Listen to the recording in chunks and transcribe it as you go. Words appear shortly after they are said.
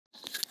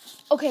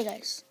Okay,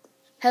 guys.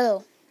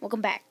 Hello.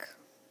 Welcome back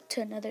to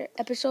another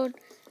episode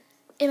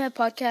in my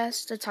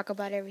podcast to talk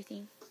about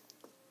everything.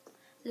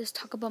 Let's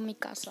talk about mi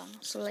casa.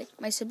 So,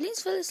 my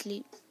siblings fell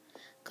asleep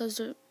because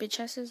their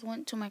bitch asses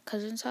went to my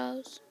cousin's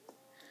house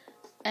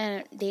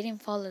and they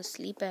didn't fall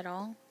asleep at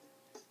all.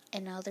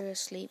 And now they're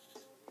asleep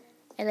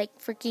at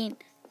freaking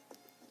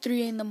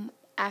 3 in the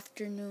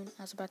afternoon.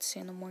 I was about to say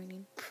in the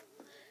morning.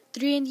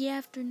 3 in the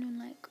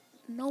afternoon.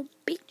 No,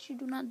 bitch, you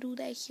do not do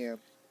that here.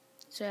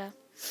 So, yeah.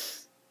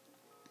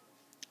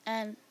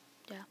 And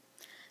yeah,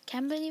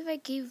 can't believe I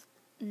gave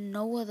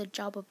Noah the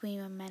job of being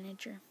a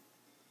manager.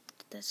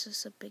 That's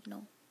just a big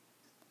no.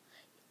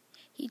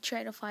 He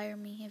tried to fire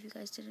me, if you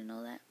guys didn't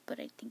know that,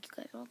 but I think you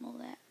guys all know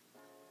that.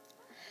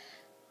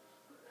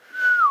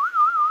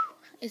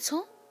 It's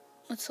so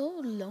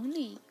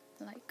lonely.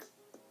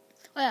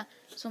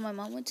 So my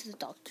mom went to the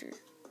doctor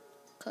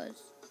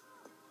because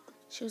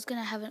she was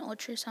gonna have an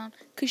ultrasound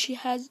because she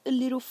has a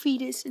little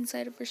fetus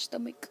inside of her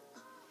stomach.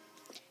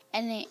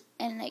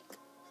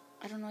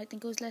 I don't know, I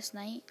think it was last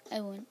night,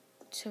 I went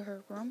to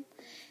her room,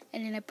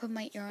 and then I put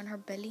my ear on her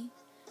belly,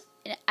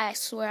 and I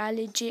swear I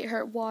legit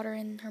heard water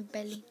in her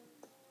belly.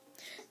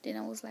 Then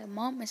I was like,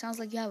 Mom, it sounds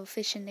like you have a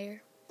fish in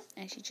there,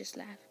 and she just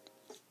laughed.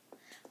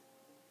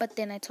 But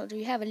then I told her,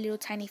 you have a little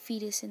tiny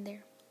fetus in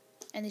there,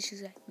 and then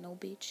she's like, no,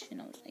 bitch,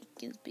 and I was like,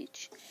 yes,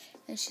 bitch,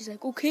 and she's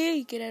like,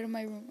 okay, get out of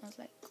my room. I was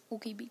like,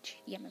 okay, bitch,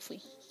 yeah, me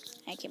fui.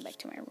 I came back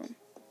to my room.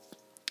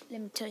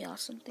 Let me tell y'all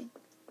something.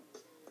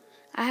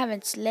 I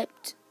haven't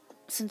slept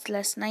since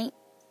last night,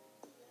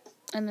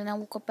 and then I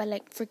woke up at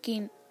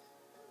freaking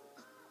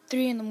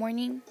 3 in the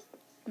morning.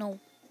 No,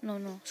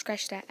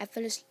 scratch that. I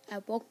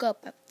woke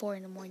up at 4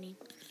 in the morning.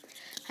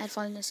 I had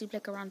fallen asleep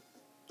around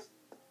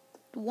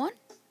 1,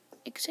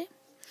 I could say.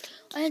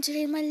 And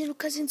today my little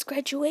cousin's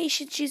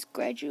graduation. She's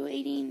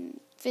graduating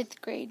 5th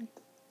grade.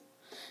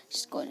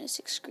 She's going to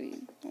 6th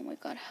grade. Oh my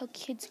god, how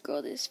kids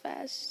grow this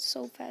fast.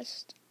 So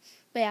fast.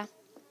 But yeah,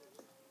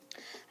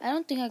 I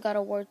don't think I got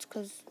awards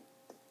because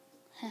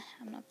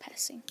I'm not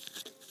passing.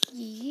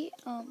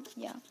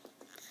 Yeah.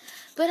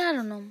 But I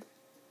don't know.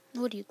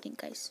 What do you think,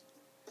 guys?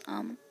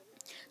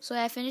 So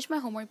I finished my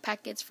homework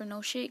packets for no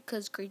shit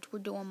because grades were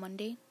due on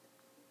Monday.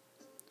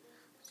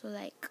 So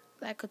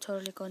that could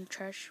totally go in the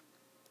trash.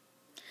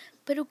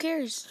 But who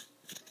cares?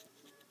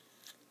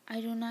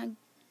 I do not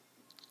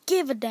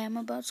give a damn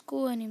about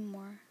school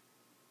anymore.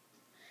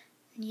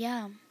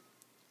 Yeah.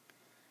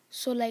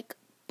 So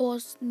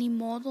pues ni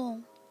modo.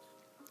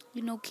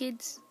 You know,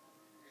 kids.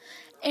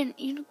 And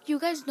you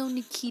guys know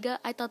Nikita?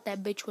 I thought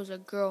that bitch was a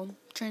girl.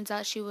 Turns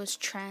out she was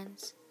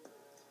trans.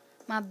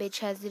 My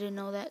bitch ass didn't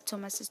know that till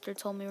my sister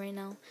told me right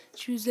now.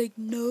 She was like,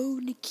 no,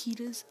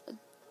 Nikita's a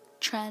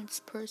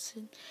trans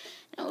person.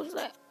 And I was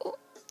like, oh.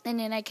 And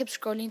then I kept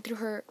scrolling through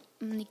her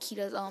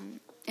Nikita's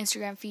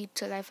Instagram feed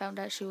till I found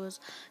out she was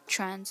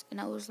trans. And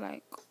I was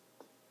like,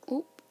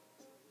 oop.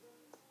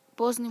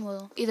 Pues ni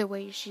modo. Either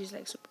way, she's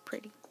super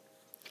pretty.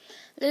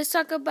 Let's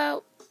talk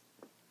about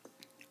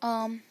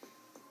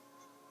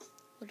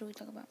what do we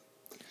talk about?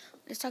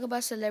 Let's talk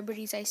about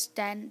celebrities I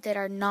stan that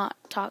are not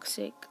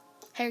toxic.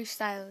 Harry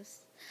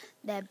Styles.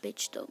 That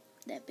bitch though.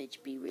 That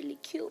bitch be really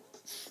cute.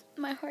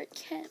 My heart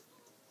can't.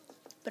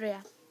 But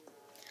yeah.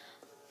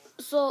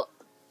 So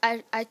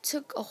I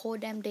took a whole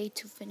damn day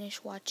to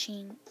finish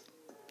watching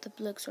The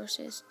Blue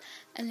Exorcist.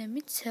 And let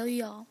me tell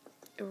y'all,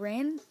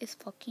 Ren is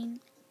fucking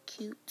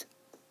cute.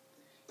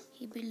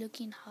 He be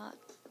looking hot.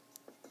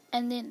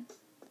 And then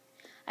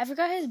I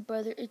forgot his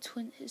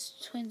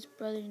twin's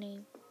brother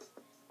name.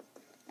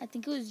 I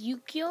think it was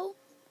Yukio.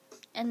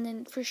 And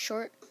then for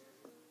short,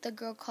 the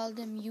girl called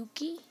him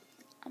Yuki.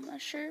 I'm not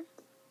sure.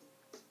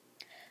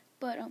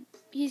 But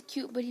he's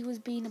cute, but he was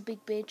being a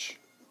big bitch.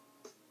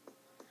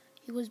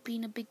 He was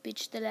being a big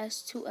bitch the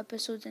last 2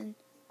 episodes in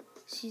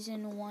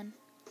season 1.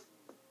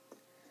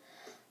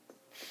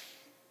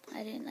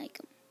 I didn't like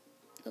him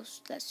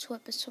those last 2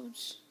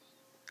 episodes.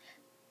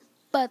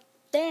 But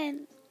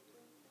then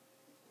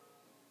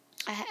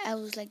I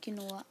was like, you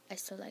know what? I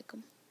still like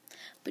him.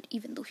 But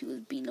even though he was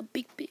being a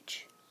big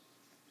bitch.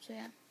 So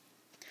yeah.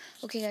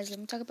 Okay, guys, let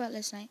me talk about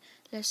last night.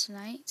 Last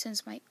night,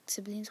 since my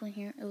siblings weren't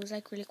here, it was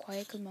really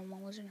quiet because my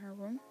mom was in her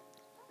room.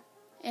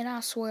 And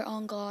I swear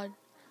on God,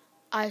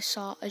 I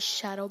saw a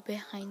shadow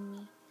behind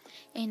me.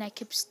 And I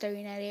kept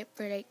staring at it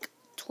for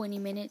 20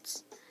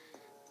 minutes.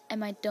 And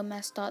my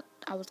dumbass thought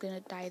I was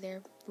gonna die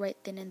there, right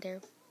then and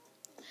there.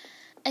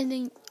 And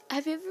then,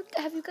 have you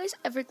guys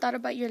ever thought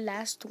about your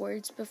last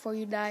words before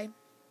you die?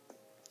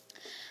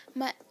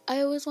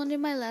 I always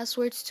wanted my last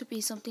words to be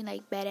something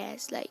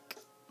badass,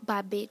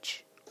 bye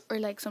bitch, or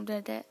something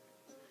like that.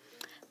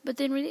 But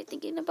then really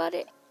thinking about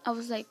it, I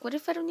was like, what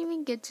if I don't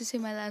even get to say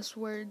my last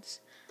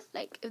words?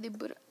 If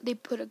they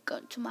put a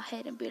gun to my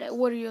head and be like,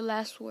 what are your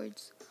last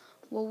words?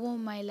 What will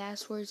my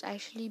last words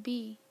actually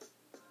be?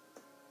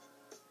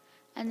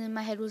 And then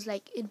my head was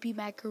like, it'd be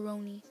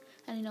macaroni.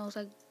 And then I was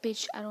like,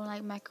 bitch, I don't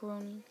like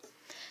macaroni.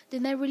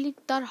 Then I really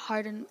thought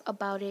hard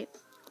about it.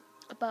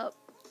 About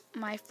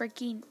my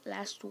freaking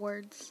last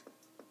words.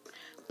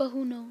 But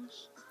who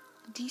knows?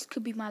 these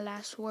could be my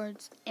last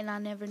words, and I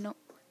never know.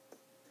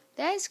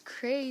 That's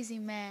crazy,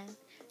 man.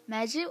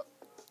 Imagine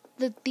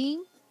the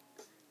thing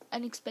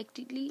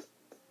unexpectedly.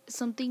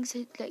 Some things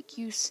like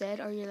you said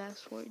are your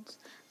last words.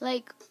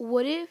 Like,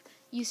 what if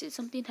you said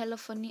something hella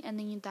funny and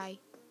then you die?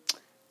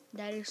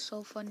 That is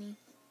so funny.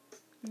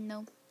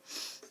 No.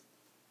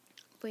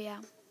 But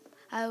yeah,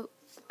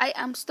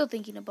 I'm still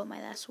thinking about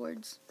my last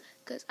words,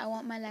 because I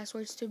want my last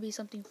words to be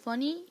something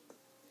funny,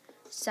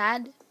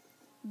 sad,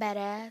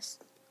 badass,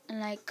 and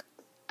like,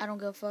 I don't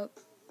give a fuck.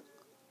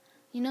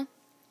 You know?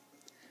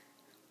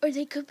 Or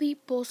they could be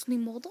post ni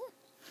modo.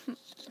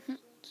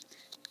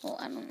 Well,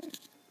 I don't know.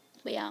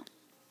 But yeah.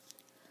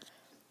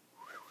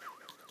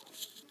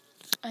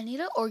 I need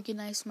to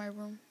organize my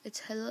room.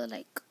 It's hella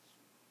like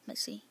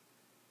messy.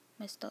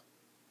 Messed up.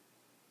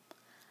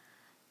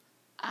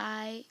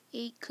 I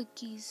ate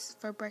cookies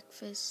for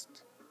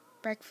breakfast.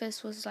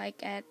 Breakfast was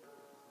like at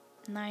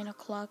 9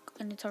 o'clock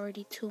and it's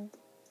already 2.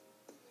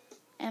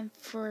 And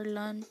for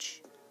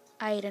lunch,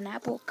 I ate an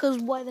apple. Because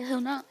why the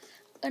hell not?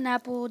 An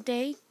apple a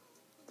day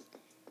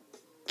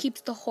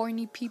keeps the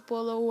horny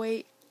people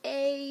away.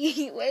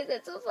 Hey, why is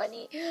that so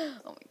funny?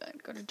 Oh my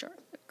god, gonna jar.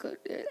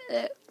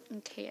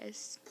 Okay,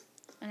 yes.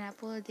 An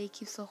apple a day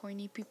keeps the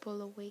horny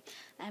people away.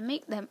 I'm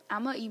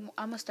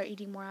gonna start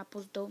eating more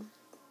apples though.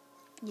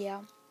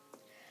 Yeah.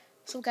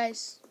 So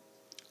guys,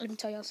 let me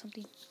tell y'all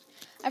something.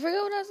 I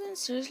forgot what I was gonna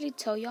seriously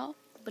tell y'all,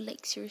 but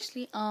like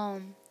seriously,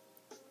 what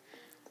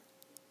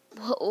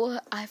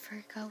I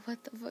forgot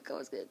what the fuck I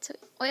was gonna tell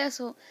you. Oh yeah,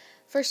 so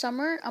for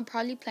summer, I'm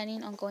probably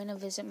planning on going to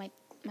visit my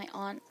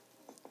aunt.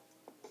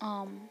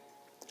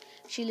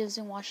 She lives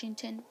in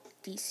Washington,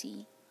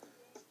 D.C.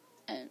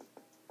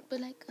 But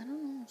like, I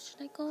don't know,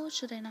 should I go?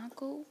 Should I not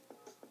go?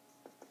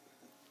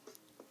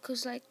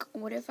 Cause like,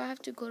 what if I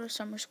have to go to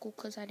summer school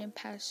cause I didn't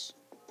pass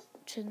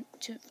to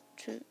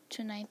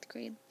ninth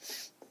grade?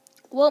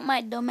 What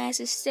my dumbass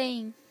is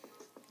saying.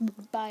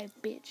 Bye,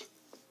 bitch.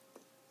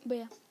 But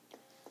yeah,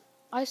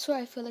 I swear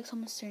I feel like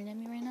someone's staring at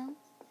me right now.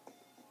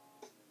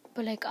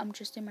 But like, I'm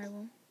just in my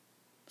room,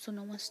 so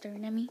no one's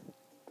staring at me.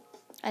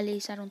 At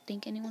least I don't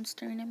think anyone's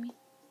staring at me.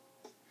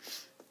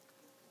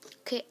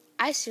 Okay,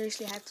 I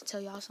seriously have to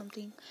tell y'all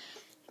something.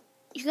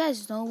 You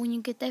guys know when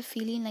you get that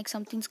feeling like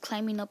something's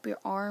climbing up your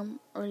arm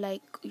or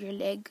like your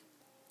leg?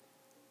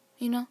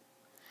 You know?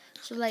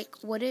 So like,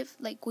 what if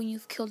like when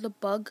you've killed a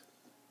bug,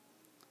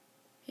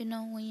 you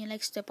know, when you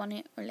like step on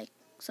it or like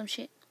some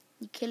shit,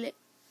 you kill it,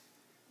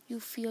 you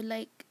feel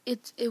like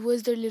it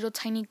was their little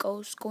tiny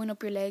ghost going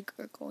up your leg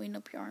or going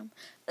up your arm.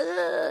 Ugh,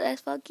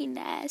 that's fucking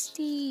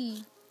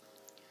nasty.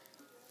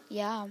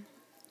 Yeah.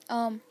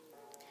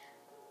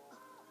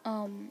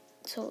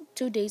 So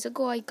 2 days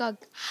ago I got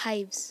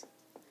hives.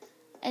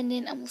 And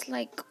then I was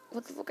like,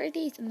 what the fuck are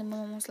these? And then my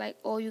mom was like,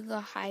 oh, you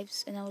got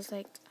hives. And I was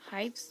like,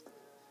 hives?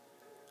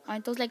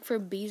 Aren't those like for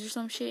bees or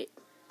some shit?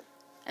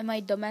 And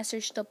my dumbass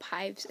searched up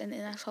hives, and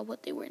then I saw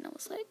what they were, and I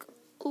was like,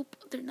 oop,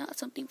 they're not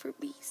something for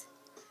bees.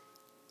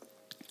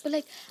 But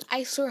like,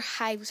 I saw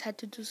hives had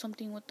to do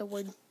something with the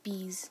word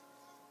bees.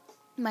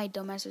 My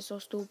dumbass is so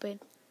stupid.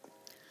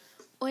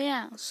 Oh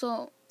yeah,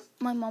 so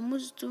my mom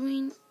was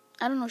doing,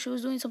 I don't know, she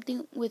was doing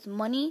something with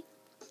money.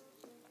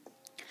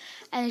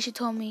 And then she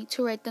told me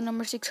to write the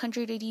number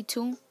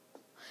 682.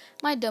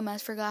 My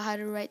dumbass forgot how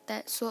to write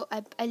that. So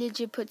I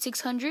legit put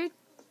 600,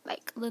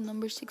 like the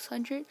number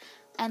 600,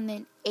 and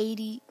then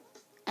 80,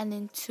 and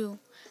then 2.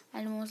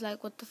 And I was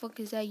like, what the fuck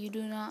is that? You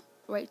do not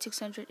write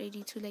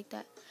 682 like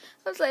that.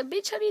 I was like,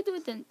 bitch, how do you do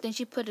it then? Then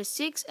she put a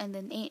 6, and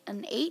then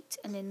an 8,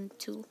 and then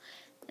 2. And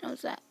I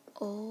was like,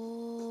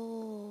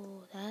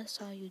 oh, that's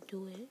how you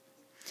do it.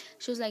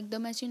 She was like,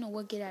 dumbass, you know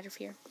what? Get out of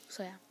here.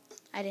 So yeah,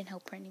 I didn't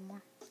help her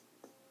anymore.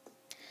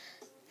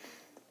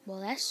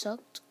 Well, that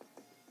sucked.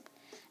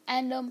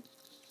 And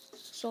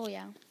so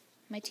yeah,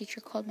 my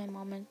teacher called my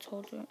mom and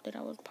told her that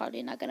I was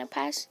probably not gonna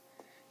pass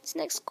this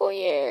next school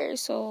year.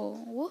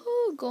 So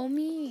woohoo, go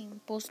me,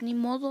 pues ni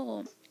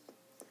modo.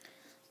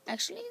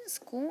 Actually, in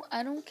school,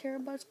 I don't care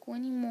about school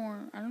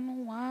anymore. I don't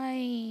know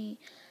why.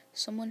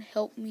 Someone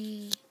help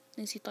me.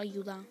 Necesito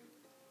ayuda.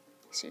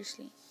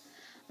 Seriously,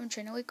 I'm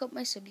trying to wake up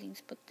my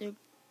siblings, but they're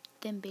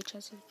them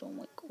bitches don't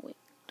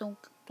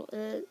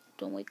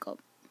wake up.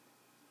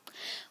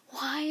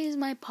 Why is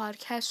my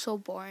podcast so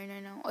boring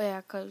right now? Oh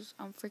yeah, cause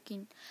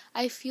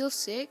I feel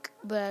sick,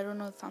 but I don't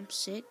know if I'm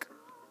sick.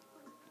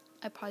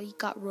 I probably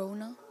got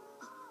Rona,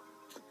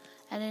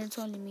 and then it's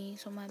only me,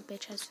 so my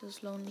bitch ass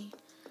feels lonely.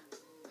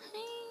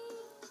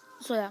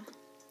 So yeah,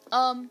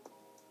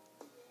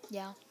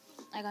 yeah,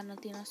 I got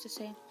nothing else to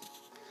say.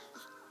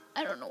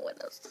 I don't know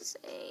what else to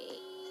say.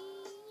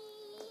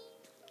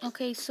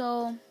 Okay,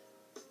 so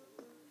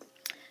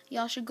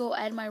y'all should go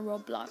add my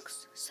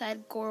Roblox,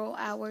 Sad Goro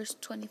Hours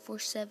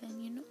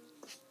 24/7. You know,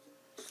 if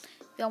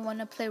y'all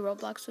wanna play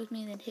Roblox with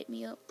me, then hit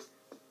me up,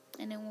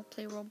 and then we'll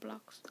play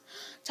Roblox.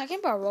 Talking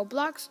about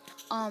Roblox,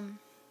 I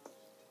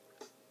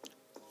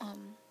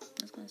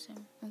was gonna say,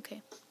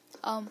 okay,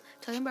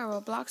 talking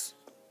about Roblox,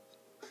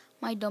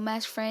 my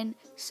dumbass friend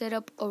set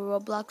up a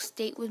Roblox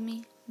date with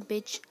me.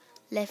 Bitch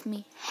left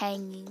me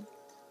hanging.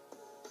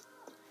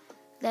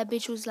 that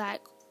bitch was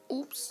like,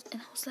 oops.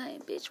 And I was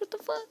like, bitch, what the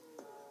fuck?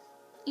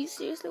 You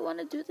seriously want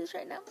to do this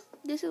right now?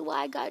 This is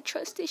why I got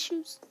trust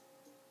issues.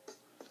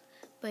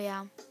 But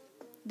yeah.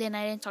 Then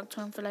I didn't talk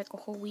to him for like a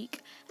whole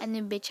week. And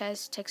then bitch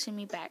ass texted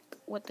me back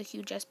with the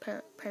huge ass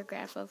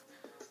paragraph of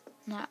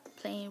not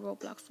playing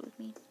Roblox with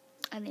me.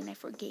 And then I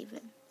forgave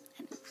him.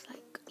 And it was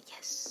like,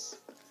 yes.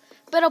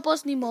 Pero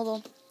pues ni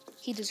modo.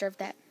 He deserved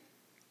that.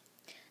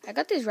 I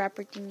got this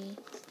wrapper thingy.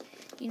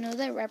 You know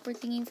that wrapper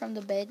thingy from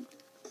the bed?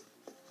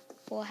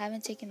 Well, I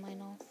haven't taken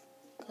mine off.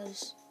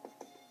 Because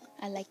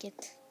I like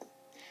it.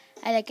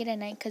 I like it at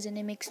night because then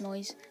it makes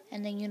noise.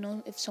 And then you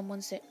know if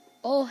someone's there.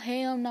 Oh,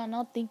 hell no.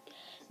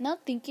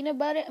 Not thinking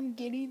about it. I'm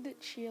getting the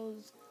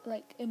chills.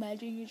 Like,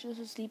 imagine you're just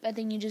asleep and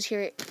then you just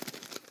hear it.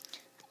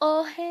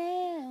 Oh,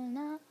 hell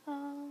no.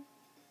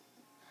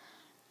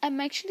 I'm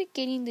actually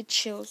getting the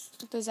chills.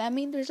 Does that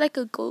mean there's like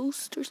a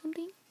ghost or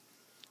something?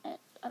 I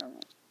don't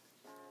know.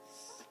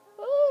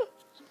 Ooh.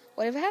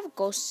 What if I have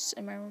ghosts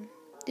in my room?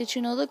 Did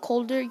you know the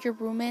colder your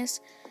room is,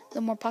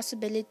 the more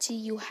possibility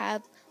you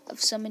have of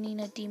summoning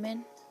a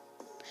demon?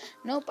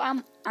 Nope,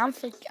 I'm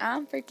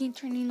freaking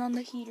turning on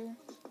the heater.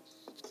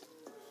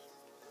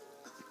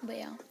 But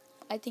yeah,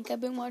 I think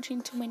I've been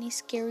watching too many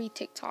scary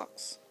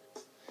TikToks.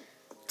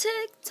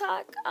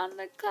 TikTok on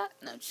the clock.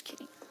 No, just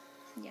kidding.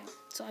 Yeah,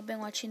 so I've been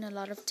watching a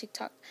lot of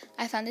TikTok.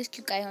 I found this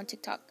cute guy on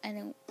TikTok, and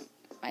then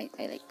I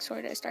like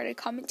sort of started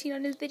commenting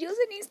on his videos,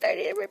 and he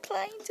started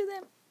replying to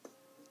them.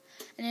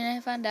 And then I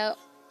found out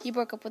he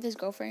broke up with his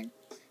girlfriend,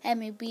 and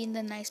me being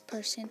the nice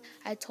person,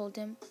 I told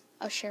him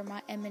I'll share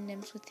my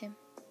M&Ms with him.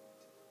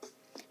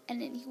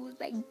 And then he was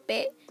like,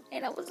 bet.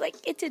 And I was like,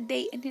 it's a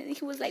date. And then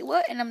he was like,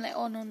 what? And I'm like,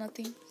 oh, no,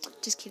 nothing.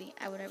 Just kidding.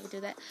 I would never do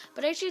that.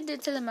 But I actually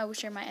did tell him I would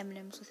share my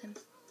M&Ms with him.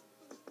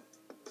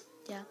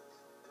 Yeah.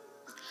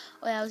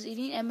 Oh, yeah, I was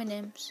eating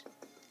M&Ms.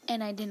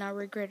 And I did not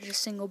regret it a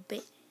single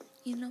bit.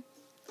 You know?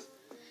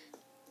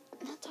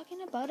 Not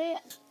talking about it.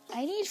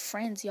 I need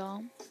friends,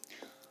 y'all.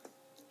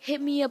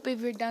 Hit me up if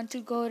you're down to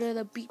go to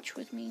the beach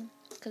with me.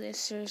 Because I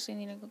seriously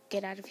need to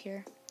get out of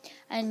here.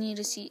 I need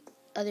to see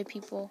other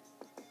people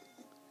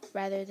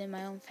rather than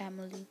my own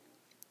family.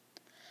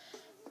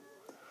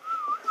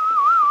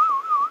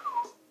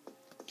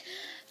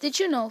 Did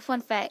you know,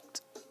 fun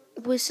fact,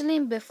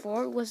 whistling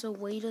before was a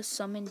way to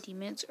summon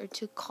demons or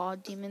to call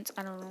demons?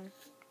 I don't know.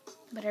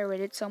 But I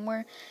read it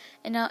somewhere.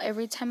 And now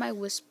every time I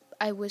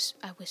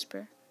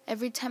whisper.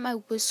 Every time I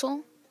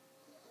whistle,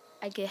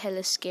 I get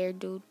hella scared,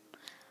 dude.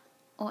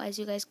 Oh, as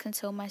you guys can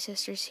tell, my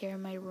sister's here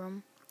in my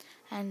room.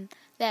 And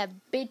that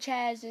bitch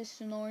ass is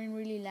snoring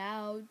really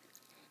loud.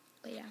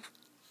 But yeah.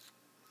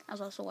 I was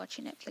also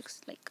watching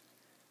Netflix like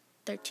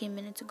 13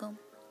 minutes ago.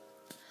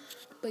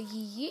 But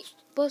yeah,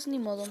 pues ni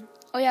modo.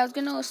 Oh yeah, I was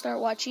gonna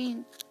start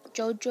watching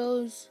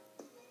JoJo's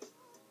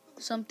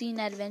something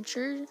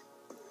adventure.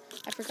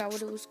 I forgot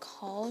what it was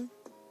called.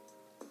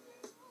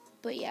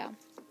 But yeah.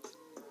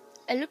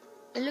 It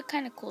looked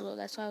kind of cool though.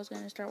 That's why I was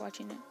gonna start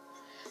watching it.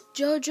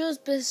 JoJo's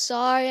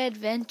Bizarre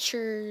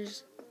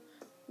Adventures.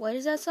 Why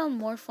does that sound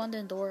more fun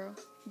than Dora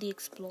the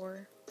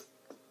Explorer?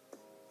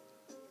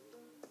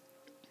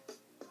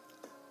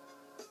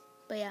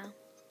 But yeah.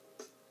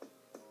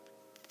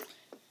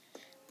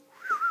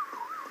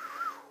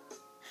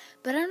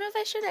 But I don't know if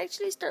I should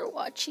actually start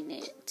watching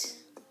it.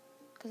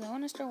 Because I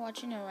want to start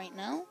watching it right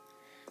now.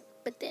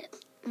 But then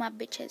my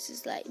bitch ass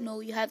is like, no,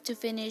 you have to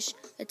finish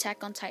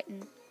Attack on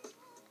Titan.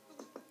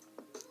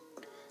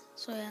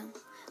 So yeah.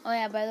 Oh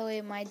yeah, by the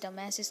way, my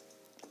dumbass is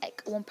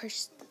like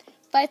 5%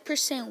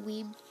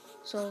 weeb.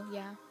 So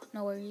yeah,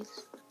 no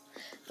worries.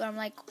 But I'm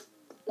like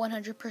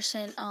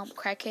 100%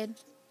 crackhead.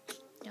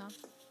 Yeah.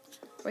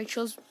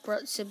 Rachel's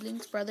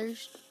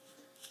brothers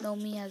know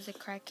me as a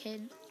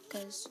crackhead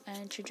because I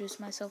introduced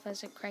myself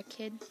as a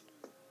crackhead.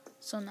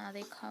 So now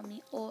they call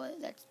me, oh,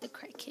 that's the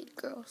crackhead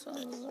girl. So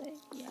I was like,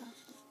 yeah.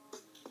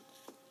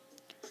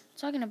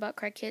 Talking about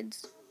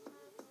crackheads.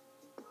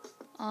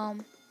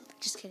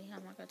 Just kidding.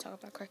 I'm not gonna talk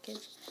about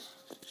crackheads.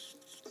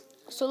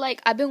 So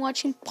like, I've been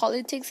watching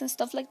politics and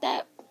stuff like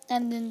that,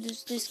 and then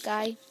there's this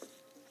guy.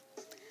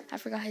 I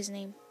forgot his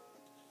name,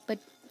 but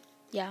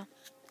yeah,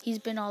 he's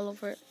been all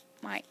over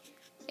my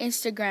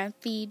Instagram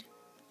feed.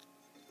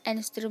 And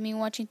instead of me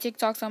watching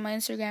TikToks on my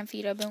Instagram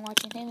feed, I've been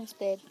watching him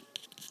instead.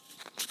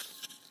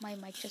 My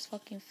mic just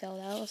fucking fell.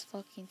 That was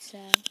fucking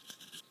sad.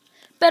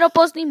 Pero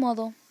pues ni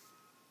modo.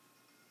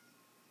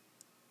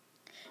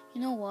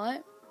 You know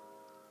what?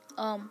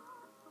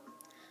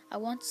 I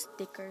want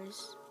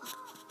stickers.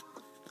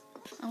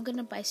 I'm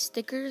gonna buy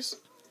stickers.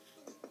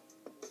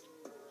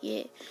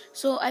 Yeah.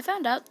 So I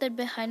found out that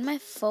behind my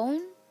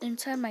phone,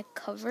 inside my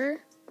cover,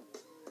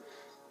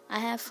 I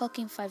have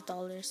fucking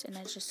 $5, and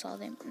I just saw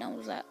them, and I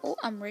was like, oh,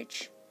 I'm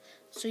rich.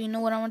 So you know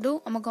what I'm gonna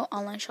do? I'm gonna go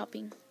online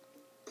shopping.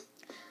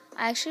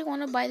 I actually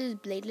want to buy this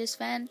bladeless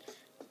fan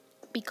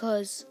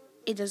because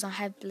it does not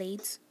have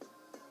blades,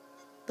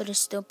 but it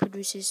still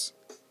produces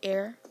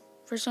air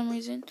for some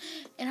reason,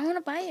 and I want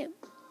to buy it.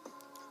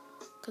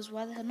 Cause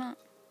why the hell not?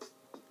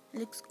 It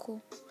looks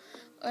cool.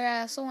 Or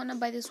I also want to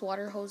buy this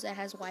water hose that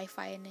has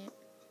Wi-Fi in it.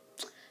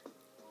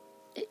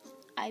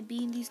 I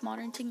be in these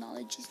modern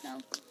technologies now.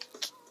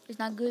 It's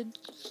not good.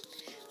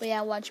 But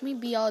yeah, watch me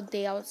be all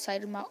day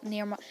outside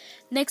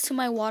next to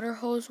my water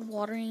hose,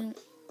 watering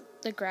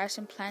the grass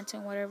and plants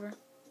and whatever.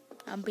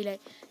 I'll be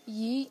like,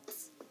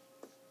 yeet.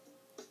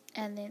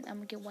 And then I'm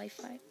gonna get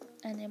Wi-Fi.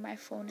 And then my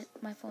phone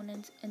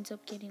ends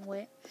up getting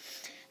wet.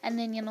 And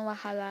then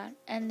wahala.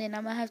 And then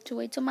I'm gonna have to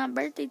wait till my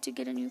birthday to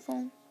get a new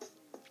phone.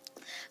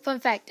 Fun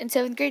fact, in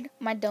 7th grade,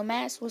 my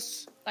dumbass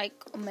was like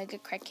a mega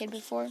crackhead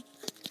before.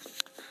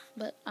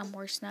 But I'm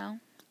worse now.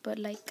 But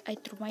like, I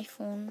threw my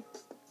phone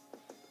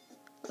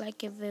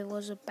like if it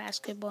was a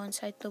basketball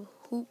inside the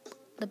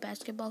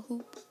basketball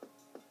hoop.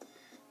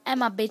 And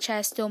my bitch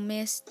ass still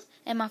missed.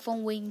 And my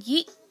phone went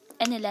yeet.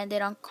 And it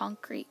landed on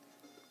concrete.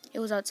 It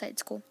was outside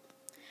school.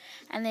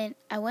 And then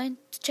I went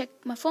to check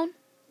my phone.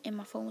 And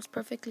my phone was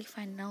perfectly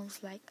fine. And I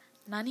was like,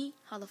 Nani?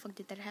 How the fuck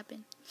did that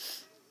happen?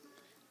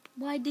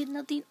 Why did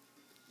nothing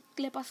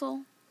le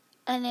pasó?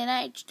 And then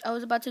I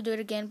was about to do it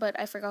again. But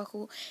I forgot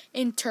who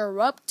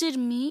interrupted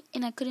me.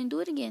 And I couldn't do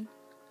it again.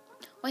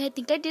 Well, I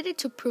think I did it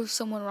to prove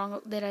someone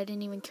wrong that I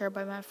didn't even care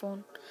about my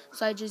phone.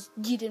 So I just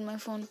yeeted my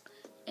phone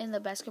in the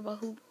basketball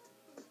hoop.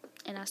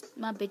 And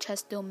my bitch has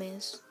still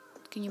missed.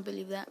 Can you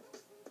believe that?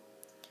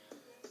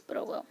 But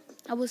oh well.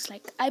 I was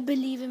like, I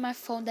believe in my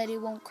phone that it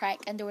won't crack.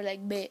 And they were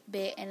like, bet.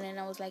 And then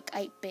I was like,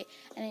 I bet.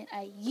 And then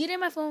I yeeted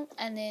my phone.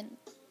 And then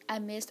I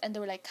missed. And they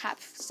were like,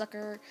 half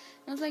sucker.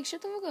 And I was like,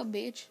 shut the fuck up,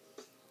 bitch.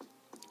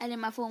 And then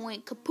my phone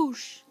went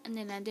kapoosh. And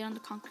then landed on the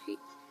concrete.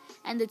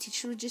 And the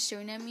teacher was just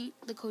staring at me,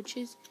 the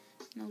coaches.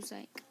 And I was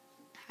like,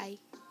 hi.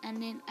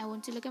 And then I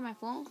went to look at my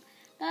phone.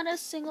 Not a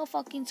single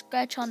fucking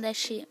scratch on that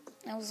shit.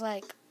 I was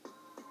like,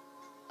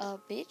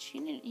 bitch,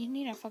 you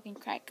need a fucking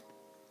crack.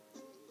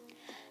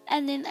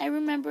 And then I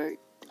remember,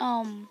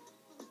 no,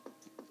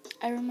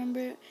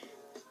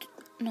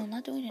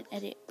 not doing an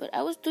edit, but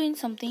I was doing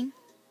something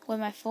with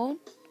my phone.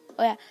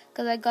 Oh yeah,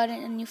 because I got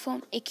a new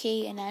phone,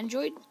 aka an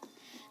Android.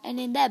 And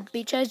then that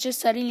bitch ass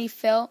just suddenly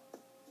fell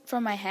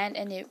from my hand,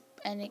 and it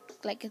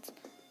like it's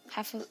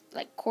half of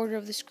like quarter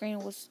of the screen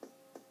was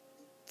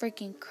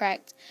freaking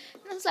cracked.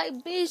 And I was like,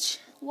 bitch,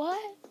 what?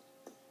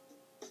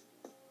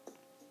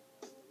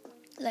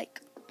 Like,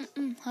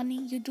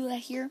 honey, you do that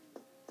here,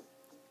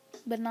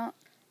 but not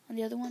on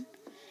the other one.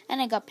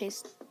 And I got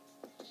pissed.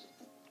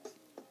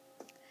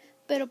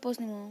 Pero pues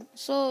ni modo.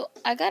 So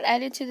I got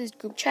added to this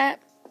group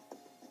chat.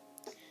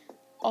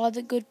 All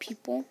the good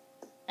people.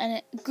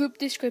 And a group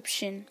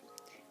description.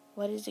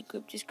 What does the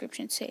group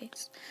description say?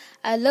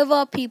 I love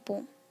all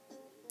people.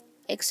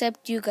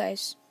 Except you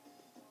guys.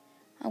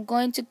 I'm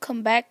going to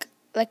come back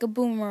like a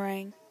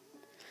boomerang.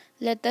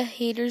 Let the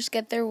haters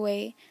get their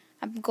way.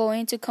 I'm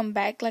going to come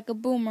back like a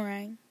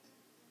boomerang.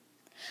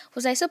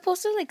 Was I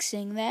supposed to like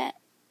sing that?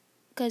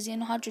 Because you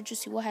know how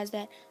JoJo has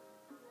that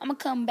I'm gonna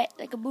come back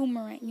like a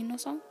boomerang,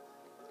 song?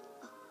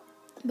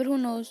 But who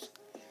knows?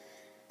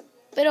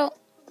 Pero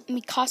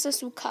mi casa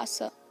su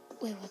casa.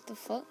 Wait, what the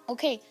fuck?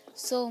 Okay,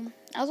 so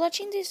I was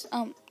watching this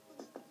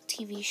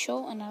TV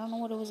show, and I don't know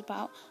what it was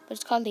about, but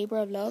it's called Labor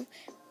of Love.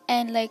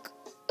 And like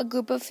a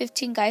group of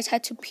 15 guys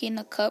had to pee in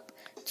a cup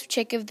to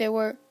check if they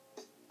were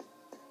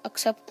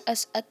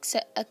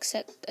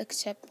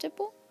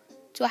acceptable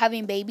to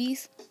having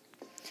babies.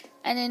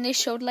 And then they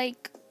showed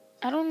like,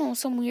 I don't know,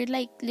 some weird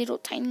like little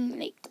tiny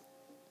like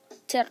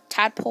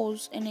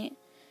tadpoles in it.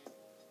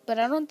 But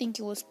I don't think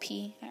it was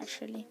pee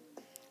actually.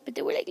 But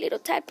they were like little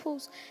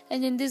tadpoles.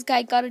 And then this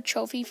guy got a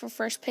trophy for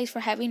first place for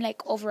having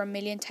like over 1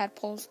 million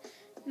tadpoles.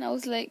 And I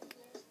was like,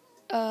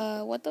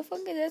 what the fuck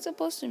is that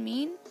supposed to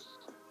mean?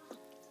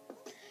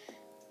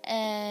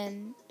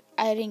 And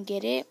I didn't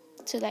get it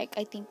to like,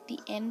 I think the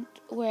end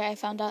where I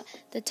found out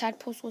the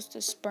tadpoles was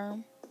the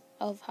sperm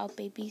of how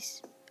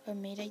babies are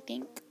made, I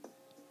think.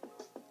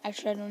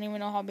 Actually, I don't even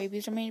know how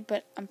babies are made,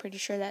 but I'm pretty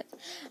sure that.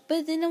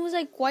 But then I was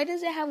like, why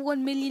does it have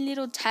 1 million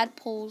little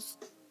tadpoles?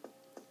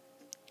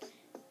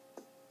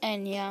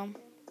 And yeah,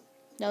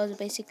 that was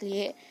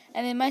basically it.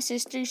 And then my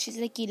sister, she's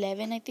like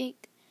 11, I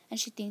think. And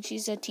she thinks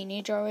she's a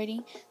teenager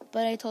already.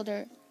 But I told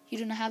her, you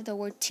don't have the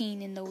word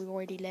teen in the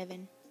word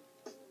 11.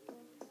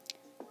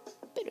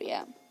 But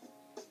yeah.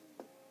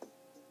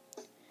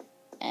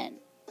 And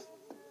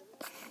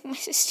my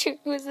sister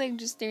was like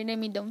just staring at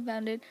me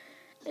dumbfounded.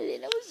 And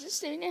then I was just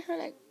staring at her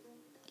like,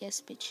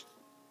 yes, bitch.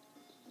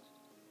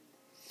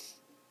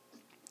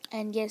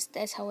 And yes,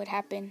 that's how it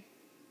happened.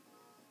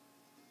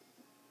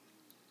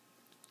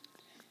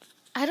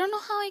 I don't know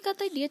how I got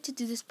the idea to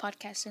do this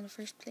podcast in the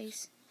first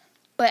place.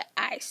 But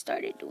I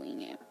started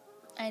doing it.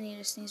 I need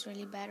to sneeze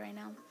really bad right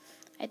now.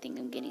 I think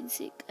I'm getting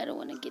sick. I don't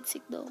want to get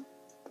sick though.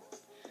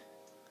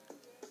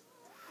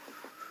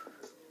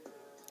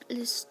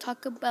 Let's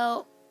talk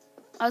about,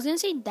 I was going to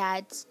say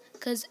dads.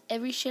 Because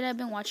every shit I've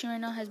been watching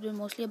right now has been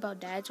mostly about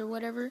dads or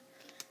whatever.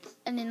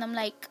 And then I'm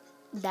like,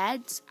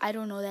 dads? I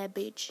don't know that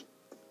bitch.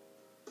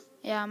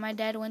 Yeah, my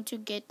dad went to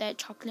get that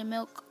chocolate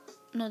milk.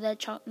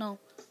 No.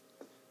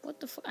 What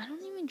the fuck? I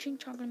don't even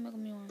drink chocolate milk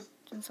anymore.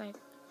 Since like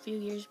a few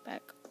years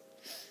back.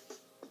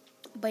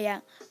 But yeah,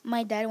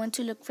 my dad went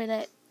to look for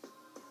that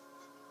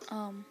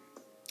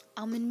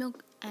almond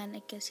milk, and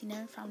I guess he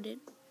never found it.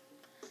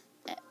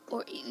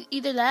 Or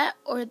either that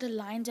or the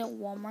lines at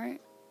Walmart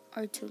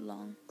are too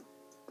long.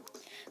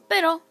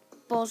 Pero,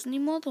 pues ni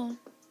modo.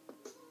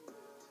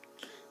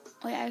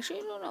 I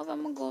actually don't know if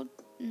I'm gonna go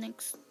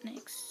next.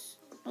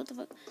 What the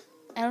fuck?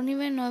 I don't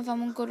even know if I'm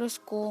gonna go to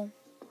school.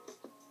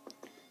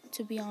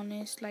 To be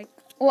honest, like,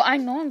 well, I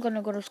know I'm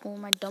gonna go to school.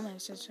 My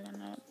dumbass is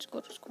gonna go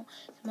to school.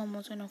 My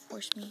mom's gonna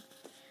force me.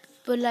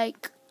 But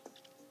like,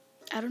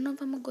 I don't know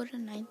if I'm gonna go to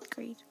 9th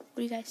grade. What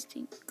do you guys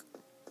think?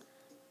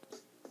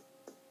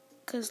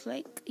 Cause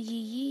like,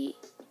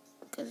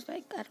 cause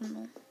like, I don't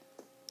know.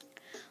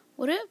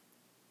 What if?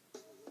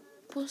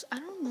 Pues, I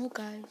don't know,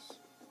 guys.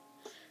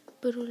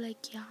 But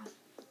like, yeah.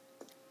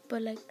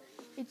 But like,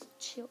 it's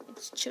chill.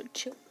 It's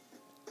chill.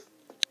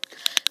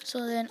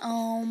 So then,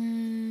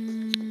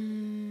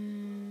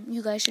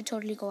 you guys should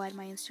totally go add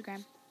my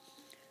Instagram.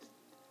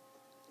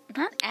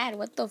 Not add,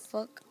 what the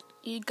fuck?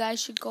 You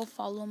guys should go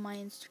follow my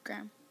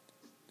Instagram.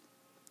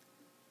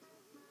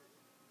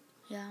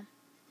 Yeah.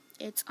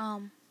 It's,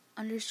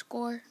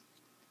 underscore.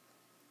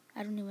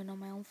 I don't even know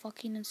my own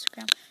fucking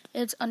Instagram.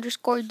 It's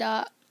underscore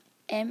dot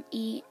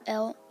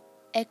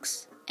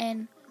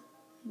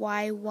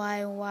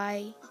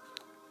MELXNYYY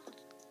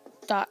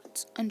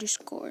dot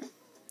underscore.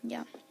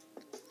 Yeah.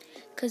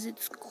 Cause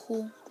it's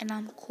cool and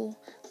I'm cool.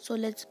 So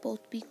let's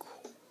both be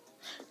cool.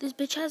 This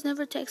bitch has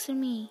never texted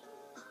me.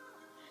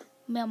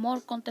 Mi amor,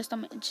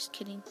 contéstame. Just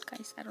kidding,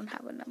 guys. I don't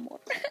have an amor.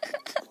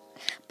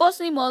 Pues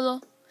ni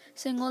modo.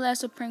 Single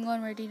as a Pringle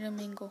and ready to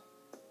mingle.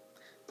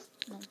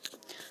 No.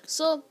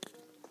 So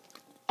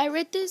I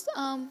read this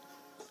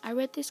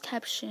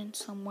caption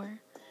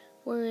somewhere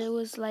where it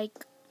was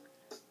like,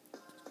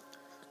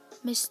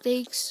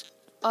 mistakes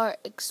are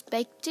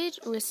expected,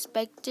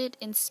 respected,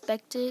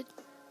 inspected,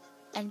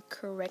 and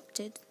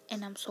corrected.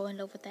 And I'm so in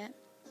love with that,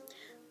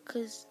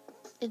 because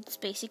it's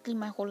basically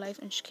my whole life.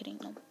 I'm just kidding,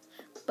 no,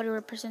 but it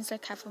represents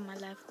like half of my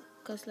life,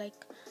 because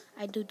like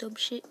I do dumb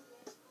shit,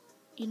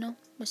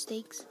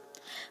 mistakes,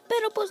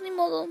 pero pues ni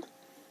modo.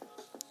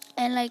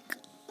 And like,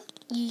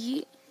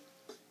 this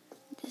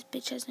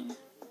bitch has never,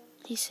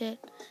 he said,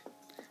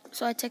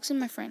 so I texted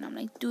my friend, I'm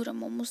like, dude,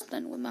 I'm almost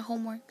done with my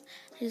homework.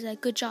 He's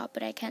like, good job,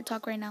 but I can't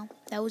talk right now.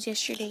 That was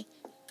yesterday.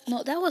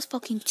 No, that was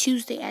fucking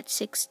Tuesday at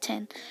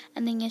 6:10.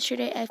 And then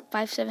yesterday at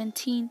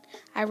 5:17,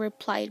 I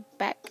replied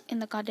back in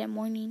the goddamn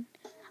morning.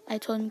 I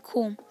told him,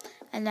 cool.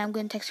 And then I'm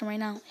going to text him right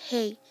now.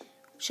 Hey,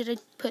 should I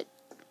put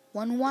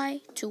 1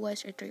 Y, 2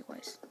 Ys, or 3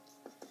 Ys?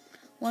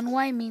 1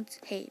 Y means,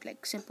 hey,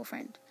 like, simple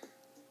friend.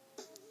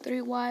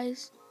 3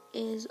 Ys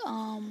is,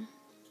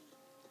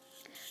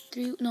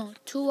 2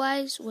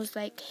 Ys was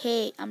like,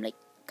 hey, I'm like,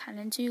 kind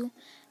of into you.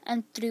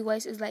 And 3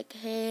 Ys is like,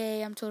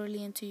 hey, I'm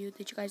totally into you.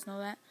 Did you guys know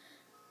that?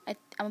 I'm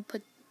gonna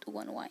put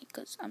 1 Y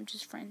because I'm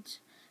just friends.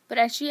 But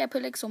actually, I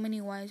put like so many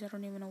Ys, I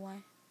don't even know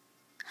why.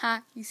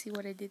 Ha, you see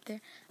what I did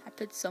there? I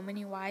put so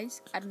many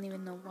Ys, I don't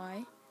even know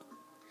why.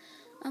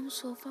 I'm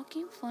so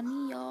fucking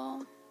funny,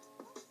 y'all.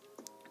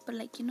 But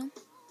like,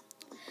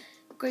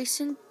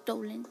 Grayson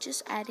Dolan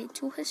just added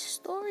to his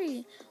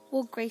story.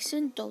 Well,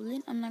 Grayson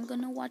Dolan, I'm not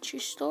gonna watch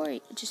your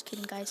story. Just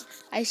kidding, guys.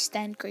 I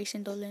stand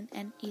Grayson Dolan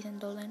and Ethan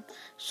Dolan.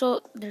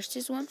 So there's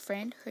this one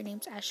friend, her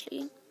name's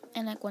Ashley.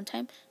 And like one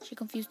time, she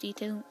confused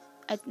Ethan.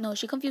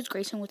 She confused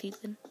Grayson with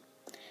Ethan.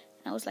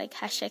 And I was like,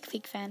 hashtag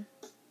fake fan.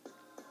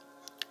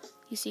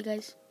 You see,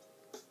 guys?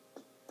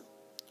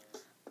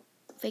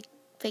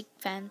 Fake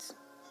fans,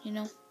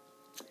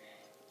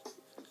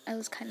 I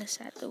was kind of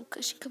sad though,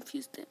 because she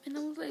confused them. And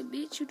I was like,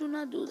 bitch, you do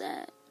not do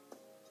that.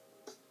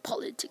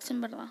 Politics, en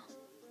verdad.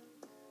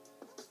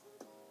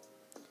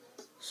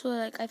 So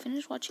like, I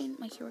finished watching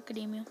My Hero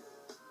Academia.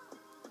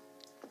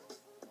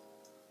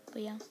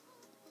 But yeah.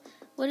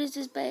 What does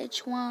this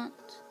bitch want?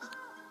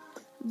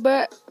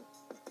 Bruh,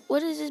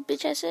 what is this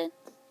bitch I said?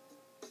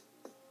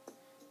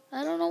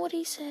 I don't know what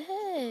he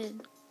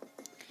said.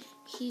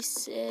 He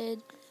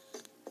said,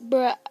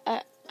 bruh,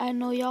 I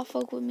know y'all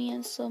fuck with me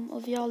and some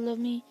of y'all love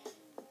me.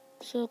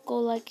 So go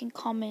like and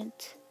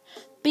comment.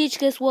 Bitch,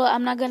 guess what?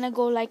 I'm not gonna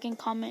go like and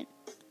comment.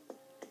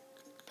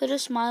 Put a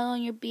smile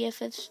on your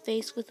BFF's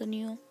face with a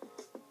new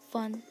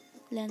fun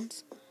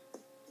lens.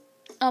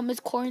 It's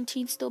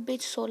quarantine still,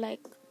 bitch, so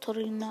like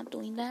totally not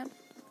doing that.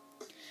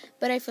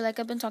 But I feel like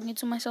I've been talking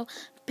to myself.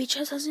 Bitch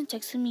hasn't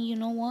texted me. You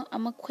know what?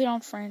 I'm gonna quit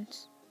on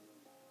Friends.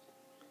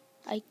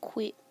 I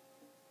quit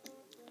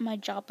my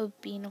job of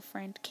being a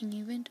friend. Can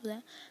you even do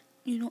that?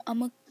 I'm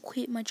gonna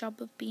quit my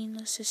job of being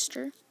a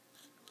sister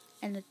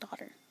and a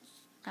daughter.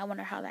 I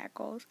wonder how that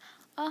goes.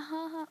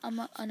 I'm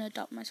gonna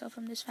unadopt myself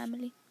from this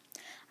family.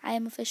 I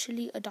am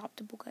officially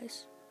adoptable,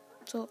 guys.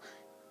 So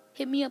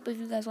hit me up if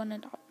you guys want to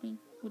adopt me.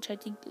 Which I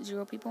think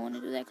 0 people want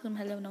to do that because I'm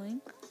hella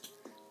annoying.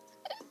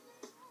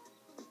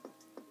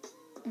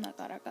 Oh my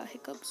god, I got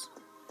hiccups.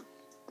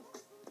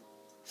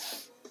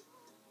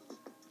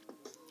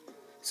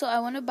 So I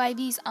want to buy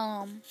these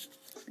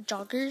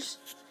joggers,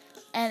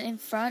 and in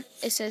front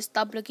it says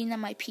stop looking at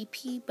my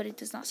PP, but it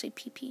does not say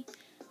PP.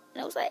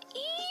 And I was like,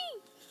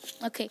 eee!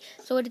 Okay,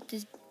 so what did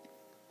this?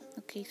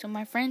 Okay, so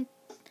my friend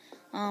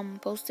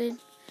posted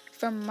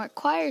from my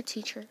choir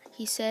teacher.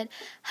 He said,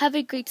 "Have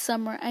a great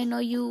summer. I know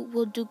you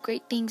will do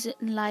great things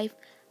in life.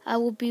 I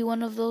will be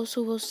one of those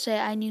who will say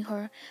I knew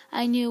her.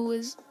 I knew it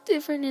was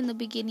different in the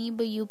beginning,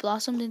 but you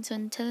blossomed into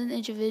an intelligent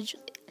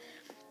individual.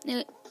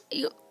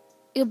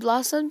 You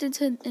blossomed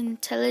into an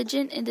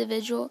intelligent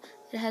individual.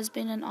 It has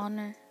been an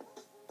honor."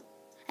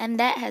 And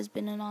that has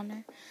been an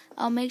honor.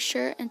 I'll make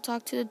sure and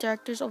talk to the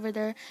directors over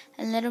there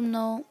and let them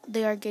know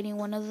they are getting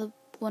one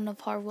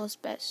of Harville's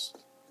best.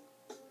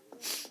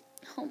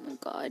 Oh my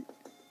God.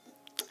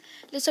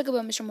 Let's talk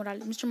about Mr.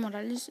 Morales. Mr.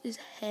 Morales is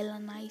hella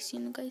nice,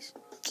 guys.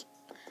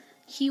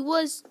 He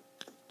was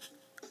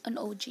an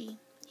OG.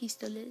 He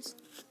still is.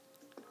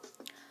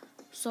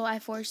 So I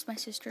forced my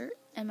sister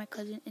and my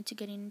cousin into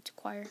getting into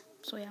choir.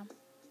 So yeah.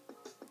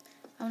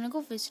 I'm gonna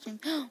go visit him.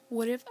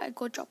 What if I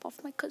go drop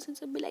off my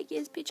cousins and be like,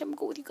 yes, bitch, I'm gonna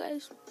go with you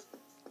guys?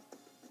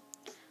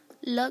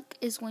 Luck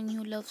is when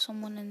you love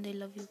someone and they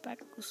love you back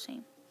the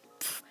same.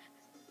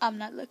 I'm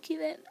not lucky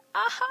then.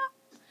 Aha!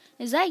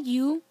 Is that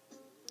you?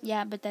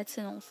 Yeah, but that's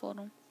an old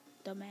photo.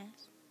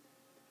 Dumbass.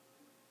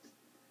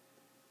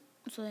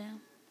 So yeah.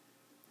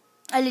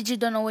 I legit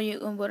don't know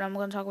what I'm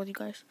gonna talk with you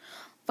guys.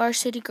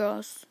 Varsity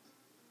Girls.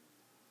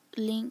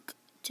 Link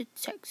to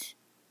text.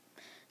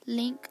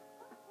 Link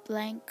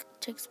blank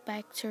text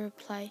back to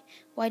reply.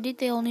 Why did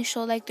they only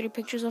show like 3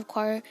 pictures of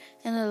choir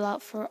and a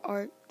lot for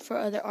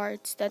other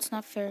arts? That's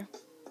not fair.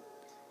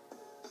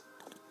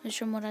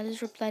 Mr.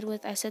 Morales replied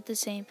with, I said the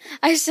same.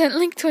 I sent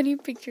like 20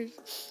 pictures.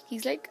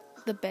 He's like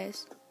the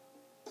best.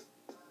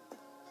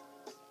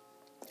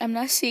 I'm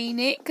not saying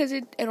it because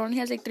it only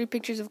has like 3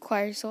 pictures of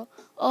choir. So,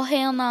 oh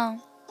hell no.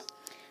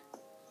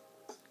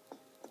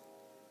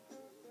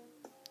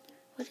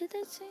 What did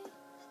that say?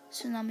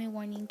 Tsunami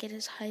warning, get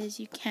as high as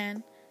you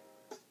can.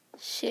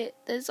 Shit,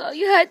 that's all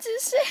you had to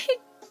say.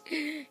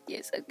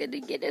 Yes, I'm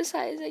gonna get as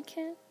high as I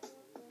can.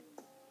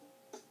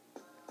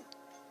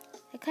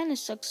 It kind of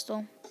sucks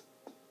though.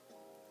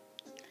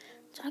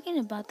 Talking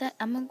about that,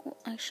 I'm gonna go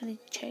actually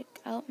check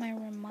out my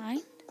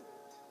remind.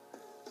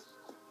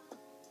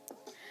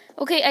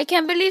 Okay, I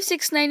can't believe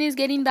 6ix9ine is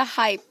getting the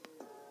hype.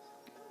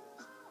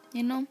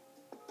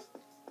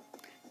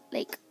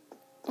 Like,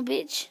 oh,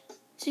 bitch.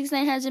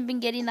 6ix9ine hasn't been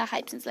getting the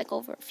hype since like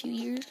over a few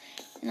years,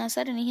 and now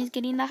suddenly he's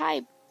getting the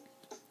hype.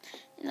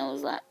 And I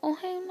was like, oh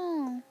hell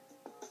no.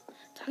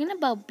 Talking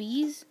about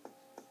bees,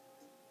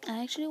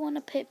 I actually want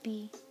a pet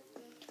bee.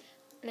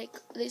 Like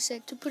they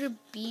said, to put a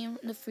bee in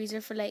the freezer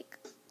for like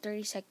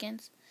 30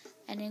 seconds,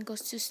 and then it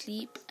goes to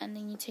sleep, and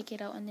then you take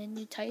it out, and then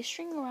you tie a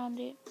string around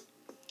it,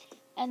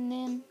 and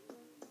then,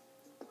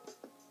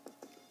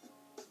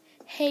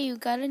 hey, you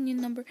got a new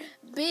number.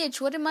 Bitch,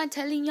 what am I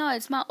telling y'all?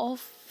 It's my old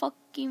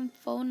fucking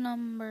phone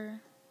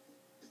number.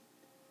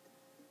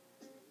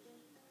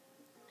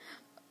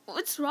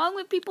 What's wrong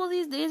with people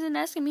these days and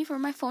asking me for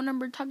my phone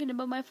number, talking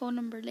about my phone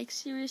number? Like,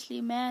 seriously,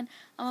 man,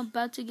 I'm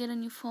about to get a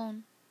new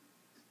phone.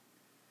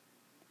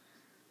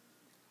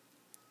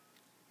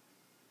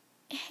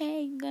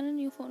 Hey, got a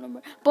new phone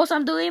number. Boss,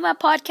 I'm doing my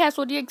podcast.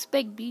 What do you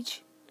expect,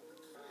 bitch?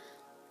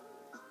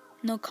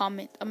 No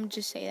comment. I'm gonna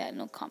just say that.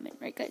 No comment,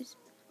 right, guys?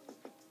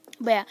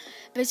 But yeah,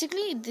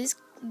 basically, this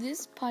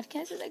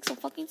podcast is like so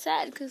fucking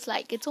sad because,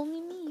 like, it's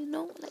only me,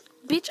 Like,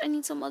 bitch, I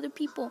need some other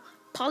people.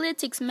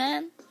 Politics,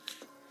 man.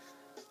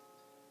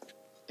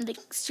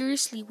 Like,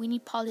 seriously, we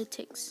need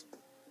politics.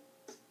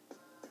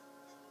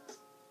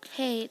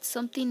 Hey, it's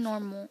something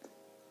normal.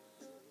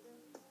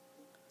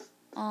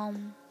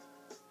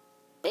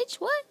 Bitch,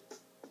 what?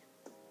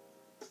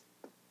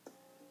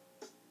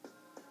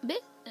 Okay.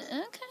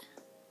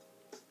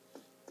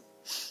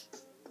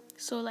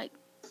 So, like,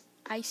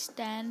 I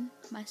stand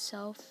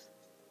myself.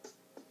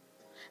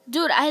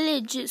 Dude, I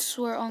legit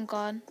swear on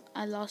God,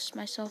 I lost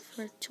myself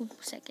for 2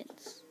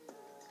 seconds.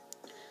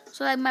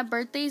 So, like, my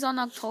birthday's on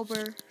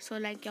October. So,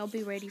 like, y'all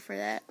be ready for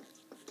that.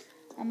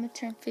 I'm gonna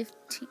turn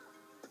 15.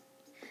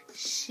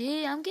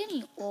 Shit, I'm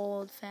getting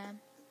old, fam.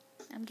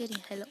 I'm getting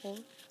hella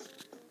old.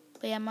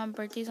 But yeah, my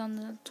birthday's on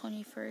the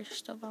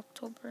 21st of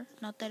October.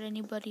 Not that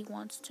anybody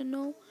wants to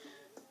know.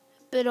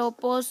 Pero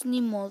pues ni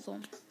modo.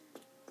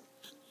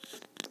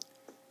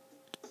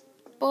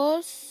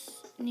 Pues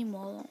ni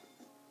modo.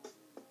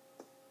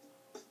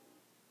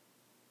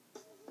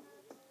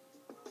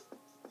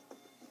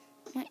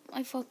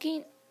 My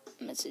fucking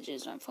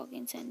messages aren't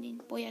fucking sending.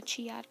 Voy a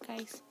chillar,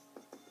 guys.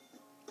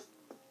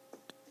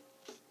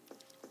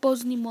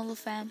 Pues ni modo,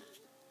 fam.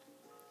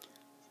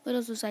 What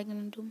else was I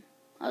gonna do?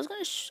 I was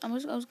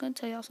gonna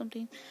tell y'all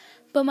something,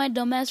 but my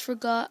dumbass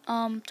forgot.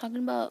 Talking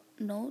about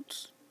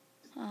notes.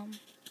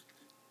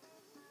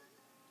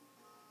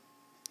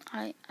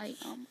 I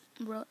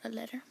wrote a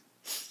letter.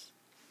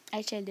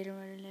 Actually, I didn't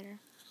write a letter,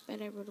 but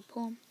I wrote a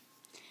poem.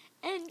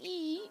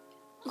 N.E.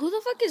 Who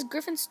the fuck is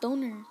Griffin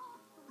Stoner?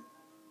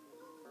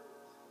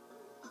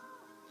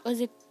 Was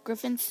it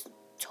Griffin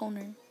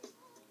Stoner?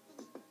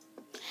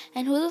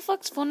 And who the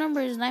fuck's phone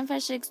number is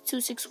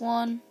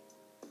 956-261-1?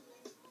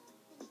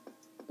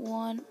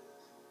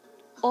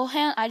 Oh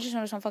hell! I just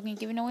noticed I'm fucking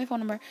giving away phone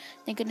number.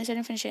 Thank goodness I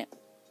didn't finish it.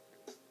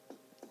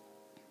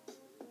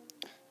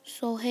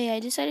 So, hey, I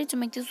decided to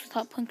make this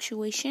without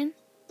punctuation.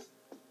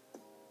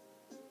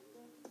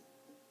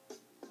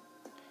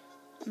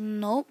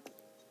 Nope.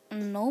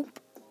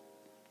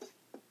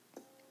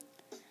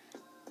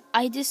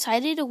 I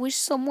decided to wish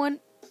someone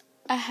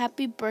a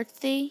happy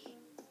birthday.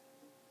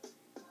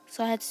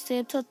 So I had to stay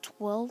up till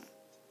 12.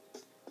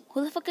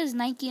 Who the fuck is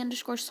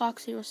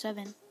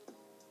Nike_Sock07?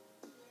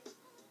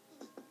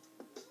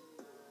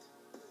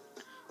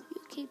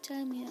 You keep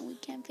telling me that we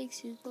can't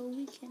fix it, but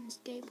we can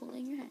scalpel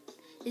in your hand.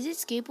 Is it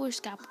scalpel or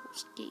scalpel?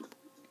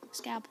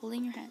 Scalpel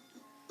in your hand.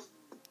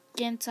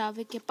 ¿Quién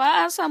sabe qué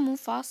pasa,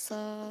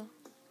 Mufasa?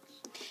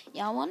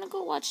 Yeah, I want to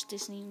go watch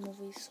Disney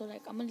movies. So,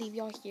 like, I'm going to leave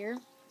y'all here.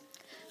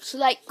 So,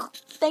 like,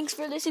 thanks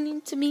for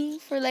listening to me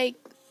for, like,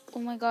 oh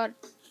my god,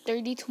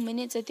 32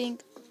 minutes, I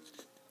think.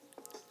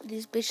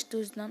 This bitch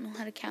does not know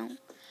how to count.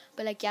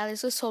 But, like, yeah,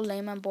 this was so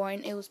lame and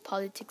boring. It was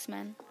politics,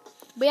 man.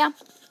 But, yeah,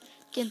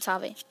 ¿quién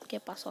sabe qué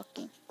pasó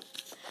aquí?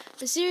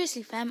 But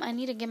seriously, fam, I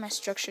need to get my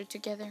structure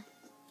together.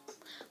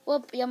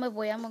 Well, yeah, my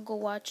boy, I'm going to go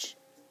watch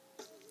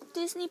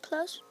Disney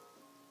Plus.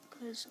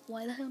 Because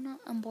why the hell not?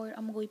 I'm bored.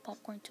 I'm going to go eat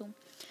popcorn, too.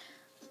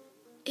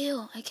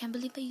 Ew, I can't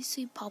believe I used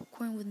to eat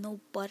popcorn with no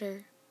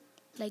butter.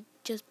 Like,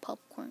 just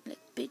popcorn. Like,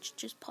 bitch,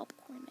 just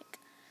popcorn. Like,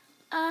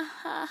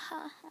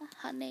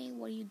 honey,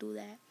 why do you do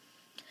that?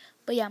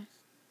 But yeah,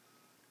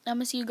 I'm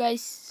gonna see you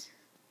guys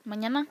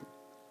mañana,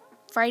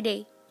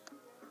 Friday.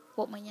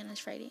 Well, mañana is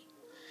Friday.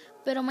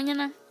 Pero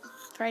mañana,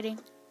 Friday.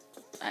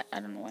 I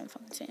don't know why I'm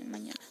fucking saying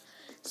mañana.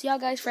 See y'all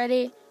guys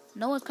Friday.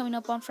 No one's coming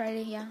up on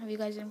Friday. Yeah, if you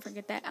guys didn't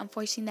forget that. I'm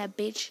forcing that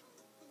bitch.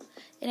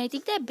 And I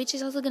think that bitch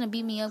is also gonna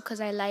beat me up because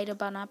I lied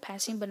about not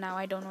passing. But now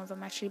I don't know if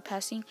I'm actually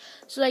passing.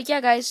 So, like,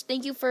 yeah, guys.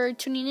 Thank you for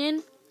tuning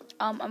in.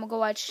 I'm gonna go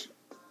watch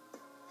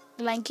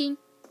The Lion King.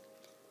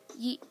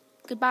 Yeet.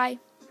 Goodbye.